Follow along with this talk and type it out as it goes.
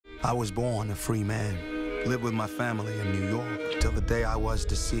I was born a free man, lived with my family in New York till the day I was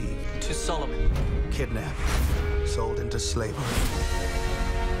deceived. To Solomon. Kidnapped, sold into slavery.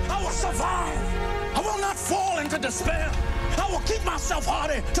 I will survive. I will not fall into despair. I will keep myself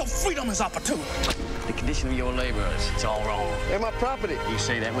hardy till freedom is opportune. The condition of your laborers, it's all wrong. They're my property. You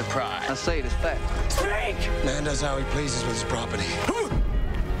say that with pride. I say it as fact. Speak! Man does how he pleases with his property.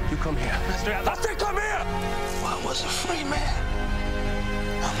 You come here. Master, I say come here! I was a free man.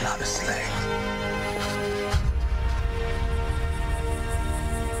 I'm not a slave.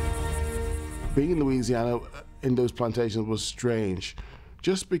 Being in Louisiana in those plantations was strange,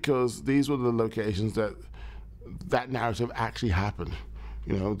 just because these were the locations that narrative actually happened.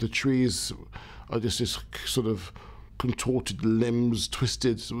 You know, the trees are just this sort of contorted limbs,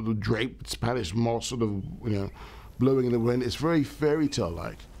 twisted, sort of draped Spanish moss, sort of, you know, blowing in the wind. It's very fairy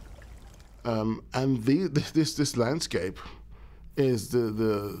tale-like. And this landscape is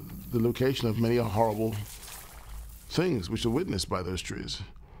the location of many horrible things which are witnessed by those trees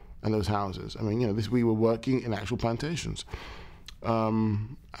and those houses. I mean, you know, we were working in actual plantations.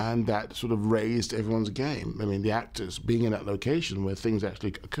 And that sort of raised everyone's game. I mean, the actors being in that location where things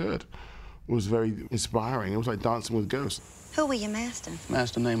actually occurred was very inspiring. It was like dancing with ghosts. Who were your master?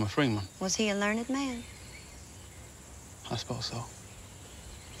 Master named Freeman. Was he a learned man? I suppose so.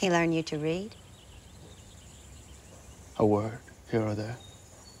 He learned you to read? A word, here or there.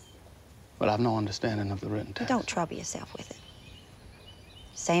 But I've no understanding of the written text. Don't trouble yourself with it.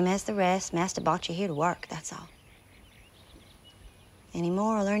 Same as the rest, Master brought you here to work, that's all. Any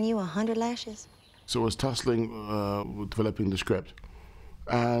more, I'll earn you 100 lashes. So I was tussling with developing the script.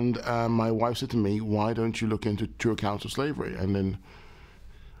 And my wife said to me, why don't you look into true accounts of slavery? And then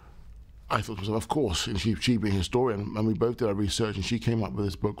I thought to myself, of course, and she being a historian, and we both did our research, and she came up with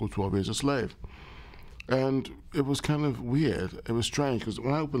this book called 12 Years a Slave. And it was kind of weird. It was strange, because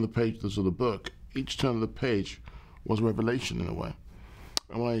when I opened the pages of the book, each turn of the page was a revelation in a way.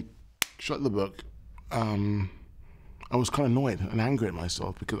 And when I shut the book, I was kind of annoyed and angry at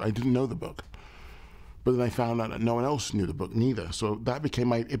myself because I didn't know the book. But then I found out that no one else knew the book neither. So that became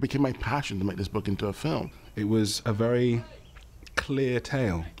my passion to make this book into a film. It was a very clear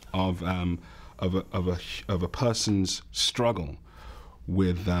tale of a person's struggle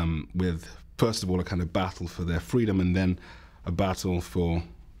with first of all a kind of battle for their freedom, and then a battle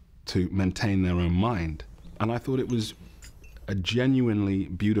to maintain their own mind. And I thought it was a genuinely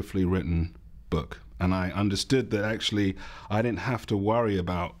beautifully written book. And I understood that actually I didn't have to worry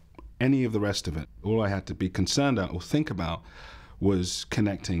about any of the rest of it. All I had to be concerned about or think about was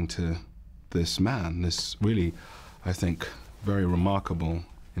connecting to this man, this really, I think, very remarkable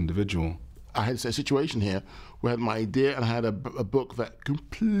individual. I had a situation here where I had my idea and I had a book that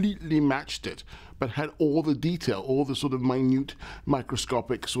completely matched it, but had all the detail, all the sort of minute,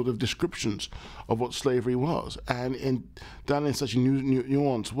 microscopic sort of descriptions of what slavery was, and done in such a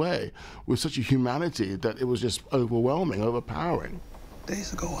nuanced way, with such a humanity that it was just overwhelming, overpowering.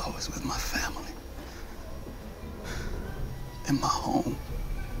 Days ago, I was with my family, in my home.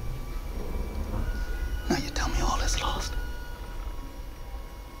 Now you tell me all is lost.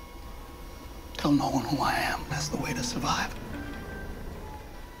 Tell no one who I am. That's the way to survive.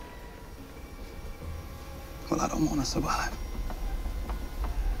 Well, I don't want to survive.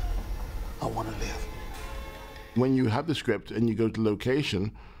 I want to live. When you have the script and you go to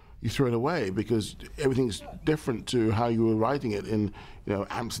location, you throw it away because everything's different to how you were writing it in, you know,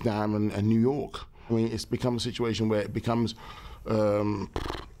 Amsterdam and New York. I mean, it's become a situation where it becomes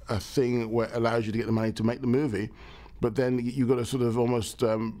a thing where it allows you to get the money to make the movie, but then you've got to sort of almost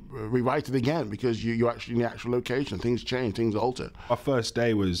rewrite it again because you're actually in the actual location. Things change, things alter. Our first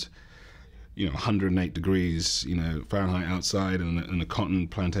day was, you know, 108 degrees, you know, Fahrenheit outside, and a cotton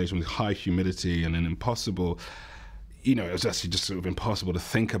plantation with high humidity and an impossible, you know, it was actually just sort of impossible to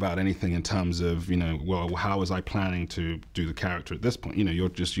think about anything in terms of, you know, well, how was I planning to do the character at this point? You know,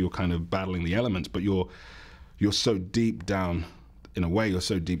 you're kind of battling the elements, but you're so deep down, in a way, you're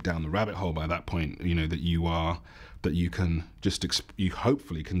so deep down the rabbit hole by that point, you know, that you can just, you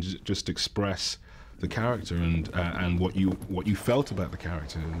hopefully can just express the character and what you felt about the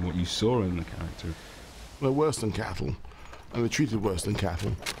character and what you saw in the character. They're worse than cattle, and they're treated worse than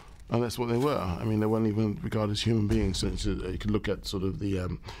cattle, and that's what they were. I mean, they weren't even regarded as human beings. So you could look at sort of the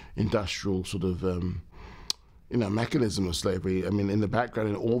industrial sort of you know, mechanism of slavery. I mean, in the background,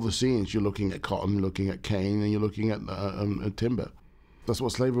 in all the scenes, you're looking at cotton, looking at cane, and you're looking at timber. That's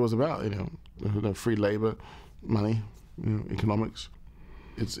what slavery was about. You know, free labor, money, you know, economics.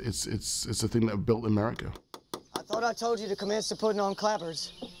 It's a thing that built America. I thought I told you to commence to putting on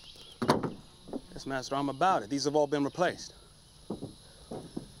clappers. Yes, Master, I'm about it. These have all been replaced.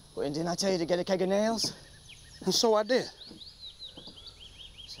 Well, Well, didn't I tell you to get a keg of nails? And so I did.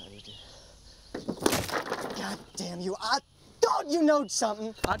 So you did. God damn you, I thought you knowed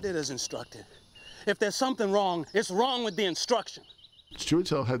something. I did as instructed. If there's something wrong, it's wrong with the instruction.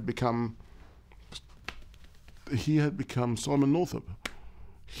 Chiwetel had become Solomon Northup.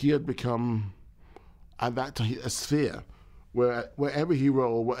 He had become, at that time, a sphere where wherever he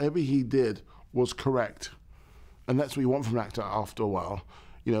rolled, whatever he did was correct. And that's what you want from an actor after a while.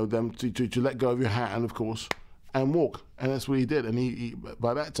 You know, them to let go of your hand, of course, and walk. And that's what he did. And he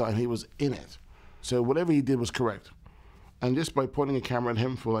by that time, he was in it. So whatever he did was correct. And just by pointing a camera at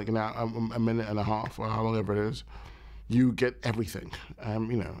him for like an hour, a minute and a half, or how long ever it is, you get everything.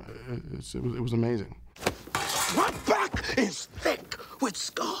 You know, it was amazing. My back is thick with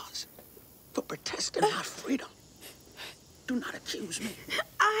scars for protesting my freedom. Do not accuse me.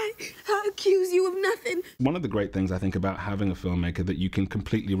 I accuse you of nothing. One of the great things I think about having a filmmaker that you can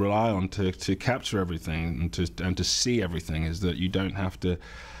completely rely on to capture everything and to see everything is that you don't have to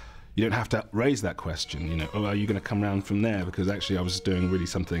raise that question. You know, oh, are you going to come around from there? Because actually, I was doing really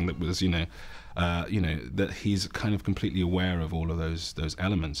something that was, that he's kind of completely aware of all of those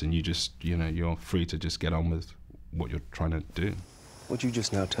elements, and you just, you're free to just get on with what you're trying to do. What'd you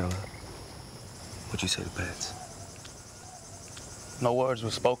just now tell her? What'd you say to Pets? No words were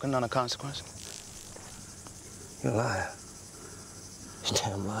spoken, none of consequence. You're a liar. You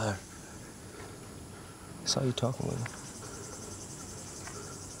damn liar. I saw you talking with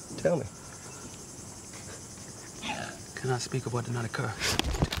her. Tell me. Can I speak of what did not occur?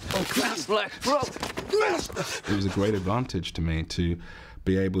 It was a great advantage to me to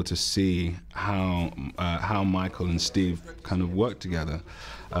be able to see how Michael and Steve kind of worked together.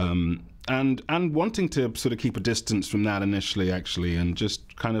 And wanting to sort of keep a distance from that initially, actually, and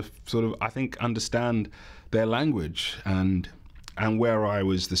just kind of sort of, I think, understand their language and where I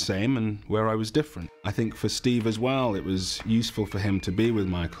was the same and where I was different. I think for Steve as well, it was useful for him to be with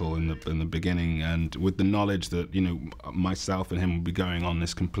Michael in the beginning, and with the knowledge that myself and him would be going on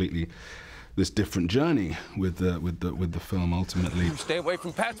this different journey with the film ultimately. Stay away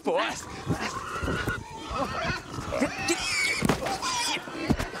from Pat's boy.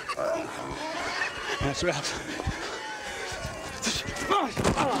 That's right.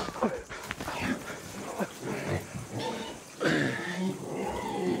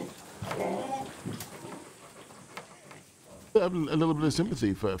 I have a little bit of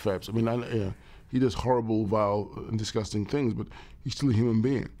sympathy for Phelps. I mean, he does horrible, vile, and disgusting things, but he's still a human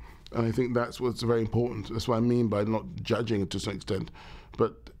being. And I think that's what's very important. That's what I mean by not judging to some extent.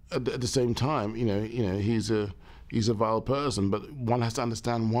 But at the same time, he's a vile person, but one has to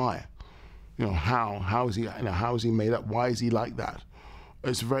understand why. How is he made up? Why is he like that?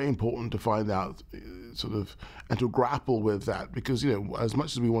 It's very important to find out, and to grapple with that, because as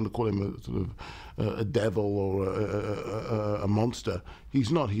much as we want to call him a devil or a monster, he's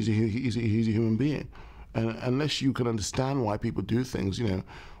not. He's a human being, and unless you can understand why people do things,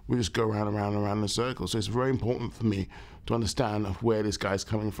 we just go round and round and round in a circle. So it's very important for me to understand where this guy's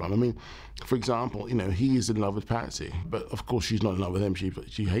coming from. I mean, for example, he is in love with Patsy, but of course she's not in love with him.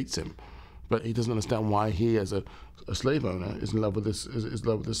 She hates him. But he doesn't understand why he, as a slave owner, is in love with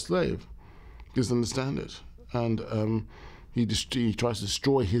this slave. He doesn't understand it, and he tries to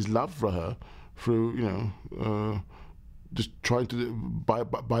destroy his love for her through, just trying to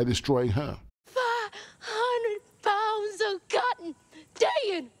by destroying her. 500 pounds of cotton,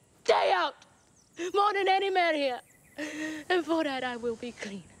 day in, day out, more than any man here, and for that I will be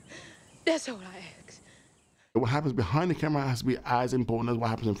clean. That's all I ask. What happens behind the camera has to be as important as what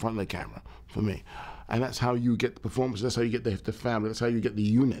happens in front of the camera, for me. And that's how you get the performance, that's how you get the family, that's how you get the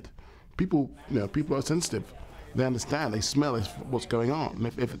unit. People are sensitive. They understand, they smell what's going on.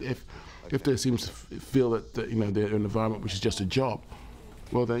 If they seem to feel that they're in an environment which is just a job,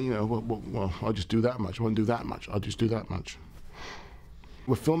 well then, well, I'll just do that much, I won't do that much, I'll just do that much.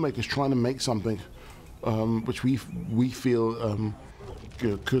 We're filmmakers trying to make something which we feel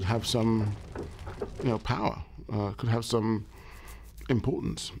could have some power, could have some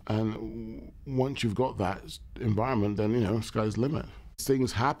importance. And once you've got that environment, then, sky's the limit.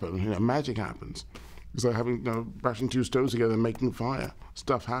 Things happen, magic happens. It's like having, bashing two stones together and making fire.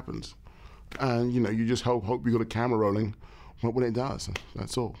 Stuff happens. And, you just hope you got a camera rolling when it does.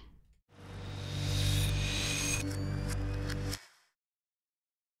 That's all.